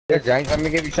Here, James, let me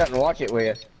give you something to watch it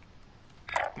with.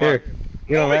 Here,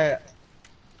 you know that.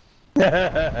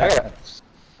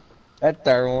 That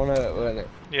third one up, wasn't it?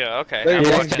 Yeah, okay. There I'm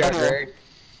you watching. go, Greg.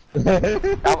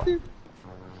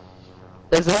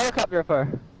 There's a helicopter up there.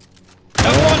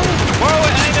 Whoa,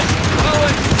 Amos! Whoa,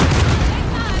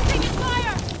 Taking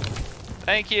fire!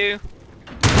 thank you.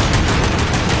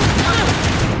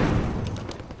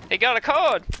 He got a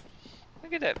card.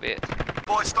 Look at that bitch.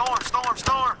 Boy, storm!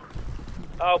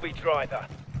 I'll be driver.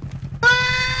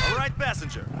 All right,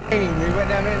 passenger. He went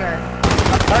down in there.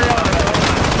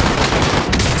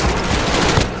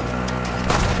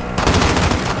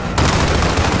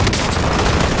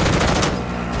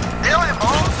 Deal him,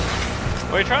 boss.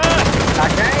 We're trying. I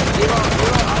can't. You want all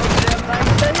the damn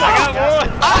things too? I got one.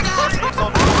 I got it.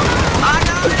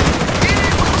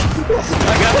 I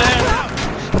got that.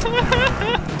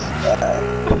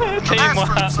 Team That's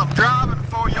wipe. some driving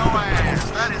for your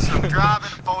ass. That is some driving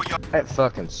for your. That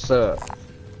fucking sucks.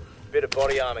 Bit of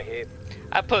body armor here.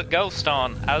 I put Ghost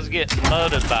on. I was getting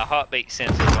muddled by heartbeat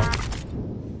sensors on.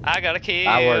 I got a kill.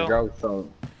 I wear ghost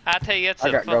on. I tell you, it's I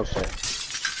a got fun. ghost on.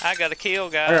 I got a kill,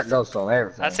 guys. I got ghost on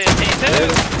everything. I said team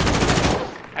too.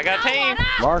 I got a team.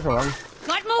 Marshall, I'm Got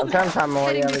trying to movement! find my way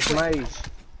Heading out of this this way. maze.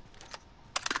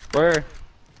 Where?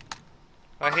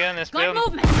 Right here in this Got building.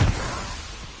 movement!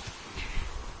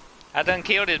 I done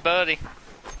killed his buddy.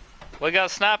 We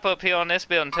got a sniper up here on this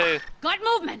building too. Got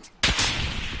movement!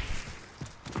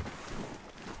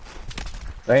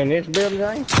 They in this building,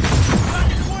 James?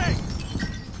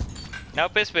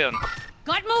 Nope, this building.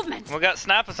 Got movement! We got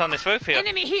snipers on this roof here.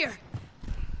 Enemy here!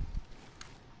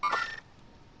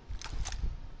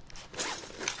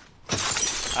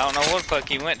 I don't know what the fuck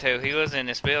he went to. He was in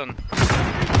this building.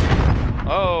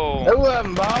 Oh. Who of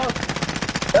them, boss?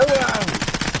 Who of them?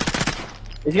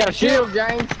 He's got a shield,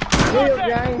 James. Shield,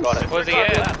 James. Where's he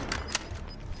at?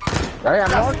 Hey,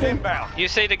 I'm marking. You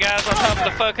see the guys on top of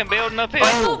the fucking building up here?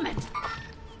 Got movement!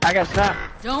 I got sniped.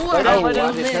 Don't Oh, worry, I we're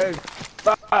did doing too. this.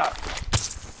 Fuck.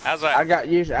 I was I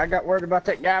like, got worried about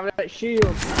that guy with that shield.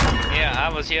 yeah, I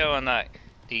was yelling like,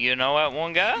 do you know that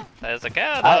one guy? There's a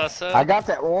guy there, so. I got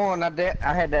that one. I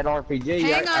had that RPG.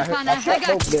 Hang on, Connor, I shot I got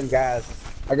both of them guys.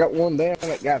 I got one down.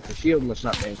 That guy with the shield must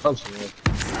not be close to me.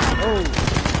 Oh.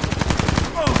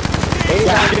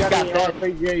 Anybody got any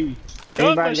RPG?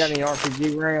 Anybody got any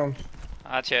RPG rounds?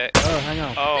 I'll check. Oh, hang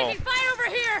on. Oh, Taking fire over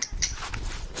here!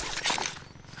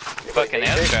 fucking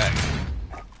airstrike.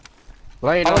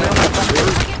 Lay it on I get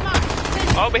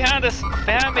marked! Oh, behind us!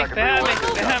 Behind me! Behind me!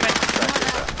 Behind me!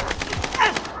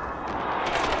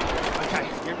 Okay,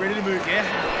 get ready to move, yeah?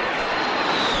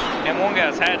 And one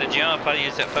guy's had to jump. I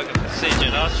used that fucking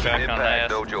precision strike on that.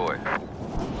 no joy.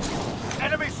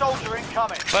 Enemy soldier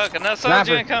incoming. Fuck, another soldier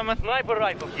Sniper. incoming. Sniper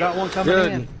rifle. Got one coming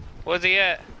Good. in. Where's he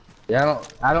at? Yeah,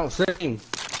 I don't see him.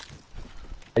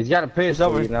 He's got a pistol,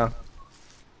 over. you know.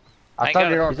 I Ain't thought got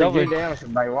the a- he's over. RPG down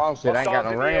somebody lost it. I ain't got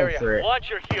no rounds for it. Watch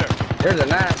your here. There's a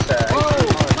nice Got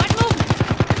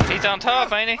movement! He's on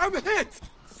top, ain't he? I'm hit.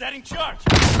 Setting charge.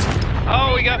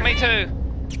 Oh, he got me too.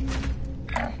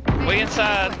 We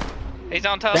inside. He's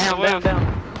on top of the roof. Down.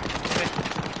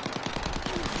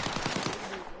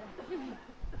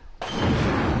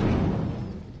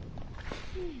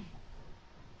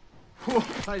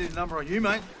 Plated number on you,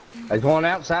 mate. There's one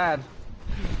outside.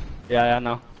 Yeah, I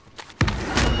know.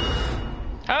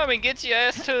 Tommy, get your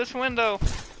ass to this window.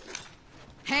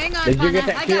 Hang on, Did you Connor, get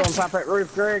that I kill got on top of that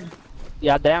roof, Greg?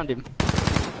 Yeah, I downed him.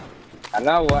 I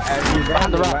know. As you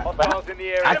downed the him, rock. Hostiles in the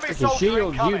area. I Enemy took the soldier shield.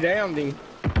 You incoming. downed him.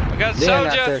 We got a Then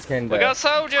I soldier. took him We got a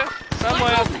soldier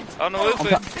somewhere on the roof.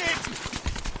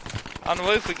 On the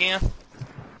roof again.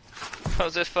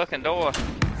 Close this fucking door.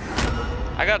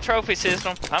 I got a trophy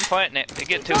system. I'm planting it. It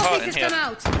get too hot Trophy in system here.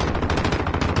 out!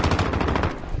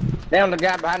 Down the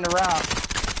guy behind the rock.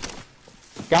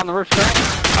 Got on the roof track.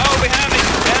 Oh, behind me!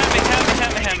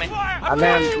 Behind me! I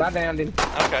downed him.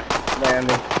 Okay.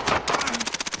 Downed him.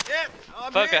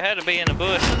 Fuck, I had to be in the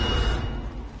bush.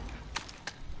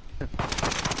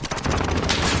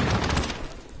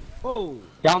 Whoa.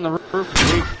 Got on the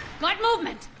roof. Got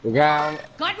movement! The guy on.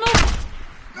 Got movement!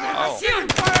 Oh.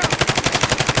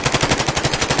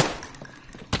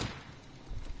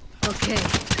 Okay.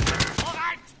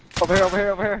 Over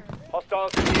here.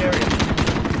 Hostiles in the area.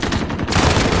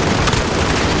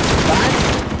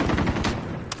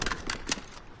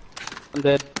 I'm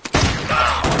dead.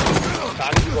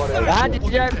 Ah, did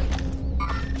you have it?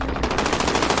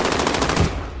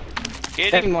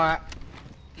 Get him. Team wipe.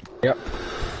 Yep.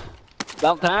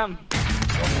 About time.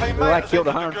 Well, I killed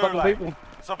 100 fucking people.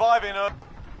 Surviving.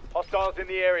 Hostiles in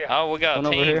the area. Oh, we got One a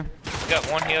over team. here. We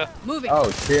got one here. Moving. Oh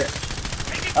shit.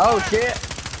 Oh shit.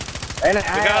 And We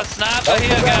got a sniper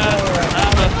here, guys.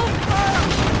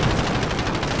 Sniper.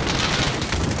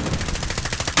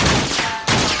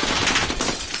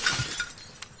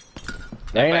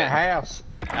 They in that house.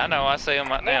 I know, I see him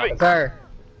right now. Moving. Sir,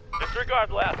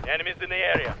 Disregard left. Enemies in the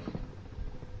area.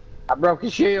 I broke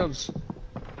his shields.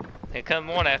 Here come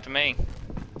one after me.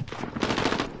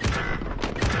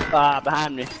 Ah,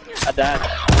 behind me. I died.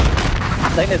 I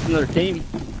think that's another team.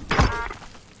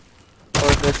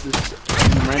 Or if this is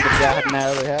some random guy hiding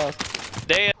out of the house.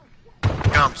 Dead.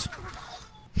 Comes.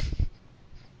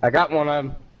 I got one of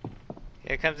them.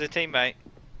 Here comes a teammate.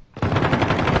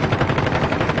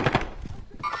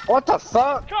 What the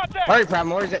fuck? Hurry,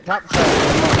 Primordial, at top side.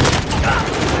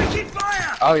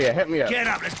 Fire! Oh yeah, hit me up. Get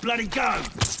up, let's bloody go!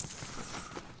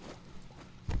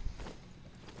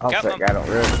 I'll Got say one. I don't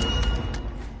really.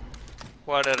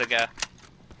 What other guy?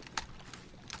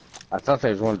 I thought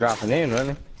there was one dropping in,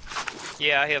 wasn't he?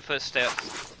 Yeah, I hear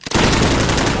footsteps.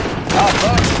 Oh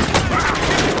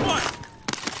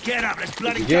fuck! Get up, let's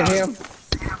bloody Did you go! get him?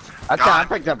 I thought I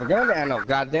picked up a gun and no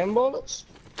goddamn bullets.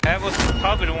 That was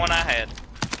probably the one I had.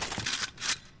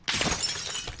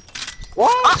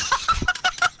 What?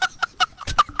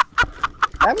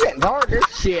 I'm getting tired of this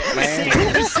shit, man.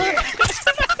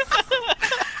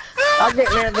 I'll get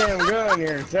that damn gun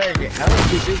here in a second. I'm gonna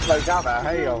keep this place out of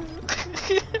hell.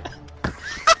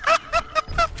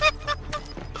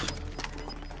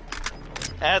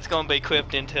 That's gonna be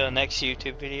clipped into the next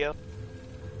YouTube video.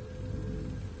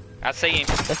 I see him.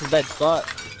 That's a bad spot. I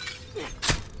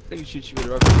think he shoots you with a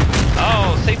rubber.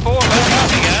 Oh, C4, let's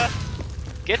help me, guys.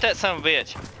 Get that son of a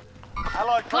bitch.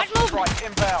 Allied cluster strike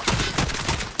inbound.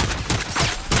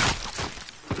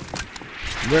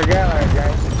 Good guy,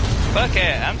 guys. Fuck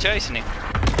it, I'm chasing him.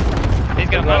 He's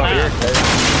got my knife.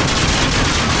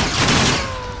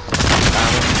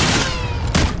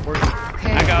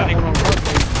 Okay. I got him.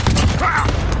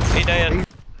 He dead. You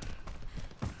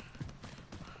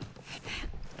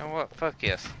know what? Fuck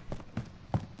yes.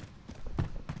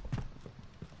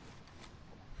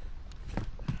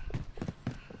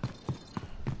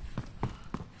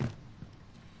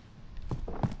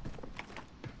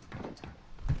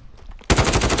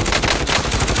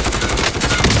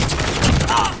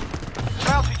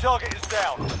 Bounty target is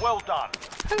down. Well done.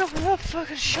 I got enough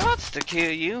fucking shots to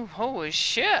kill you. Holy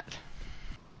shit.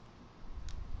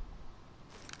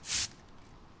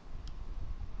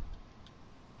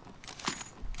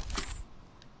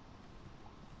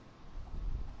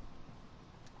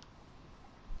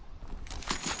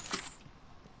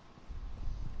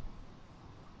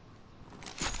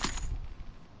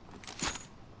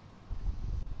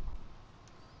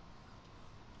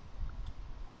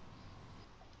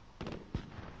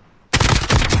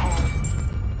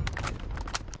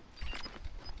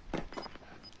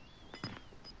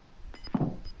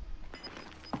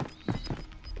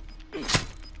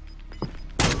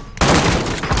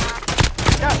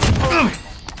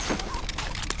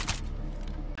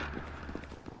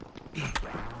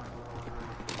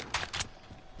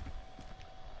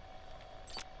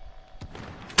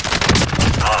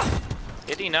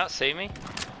 Did he not see me?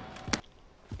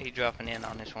 He dropping in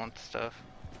on this one stuff.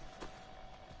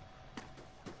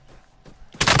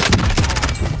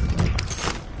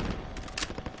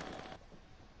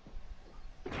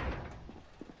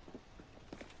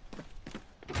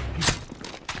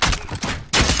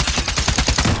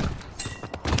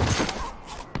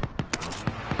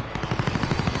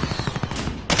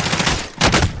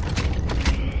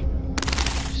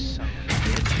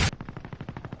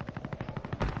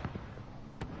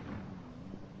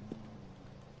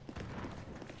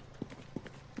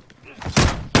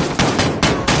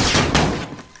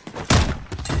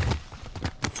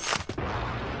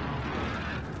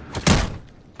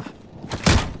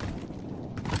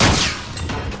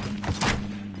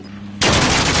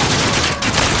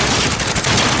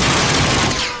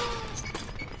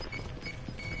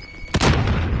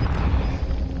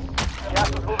 Son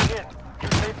of a bitch. Gas is moving in.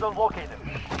 New safe zone located.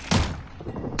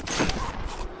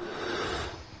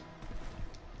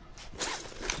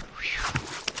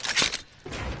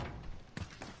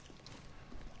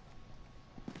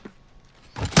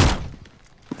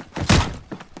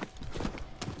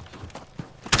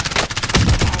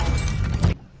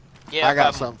 Yeah, I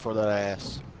got something for that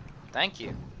ass. Thank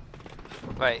you.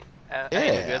 Wait, ain't a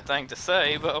Yeah. good thing to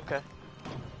say, but okay.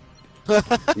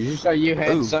 Did you say you had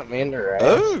Ooh. something in there?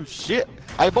 Oh shit!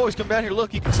 Hey boys, come down here.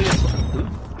 Look, you can see it.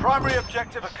 Primary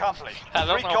objective accomplished. I don't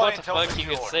know Recon what the intel fuck you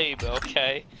can secured. see, but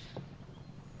okay.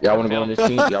 Y'all wanna go on this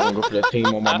team? Y'all wanna go for that team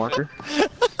on my marker?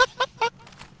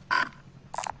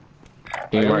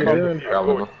 Team right here. Y'all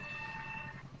wanna go?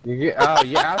 You get, oh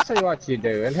yeah, I'll see what you're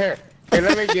doing. Here,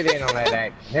 let me get in on that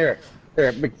action. Here,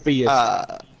 big fist.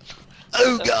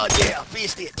 Oh god, yeah,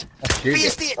 fist it. Shoot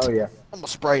Fist it. Oh yeah. I'm gonna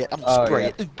spray it. I'm gonna spray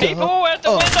yeah. it. People at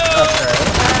the window! Okay.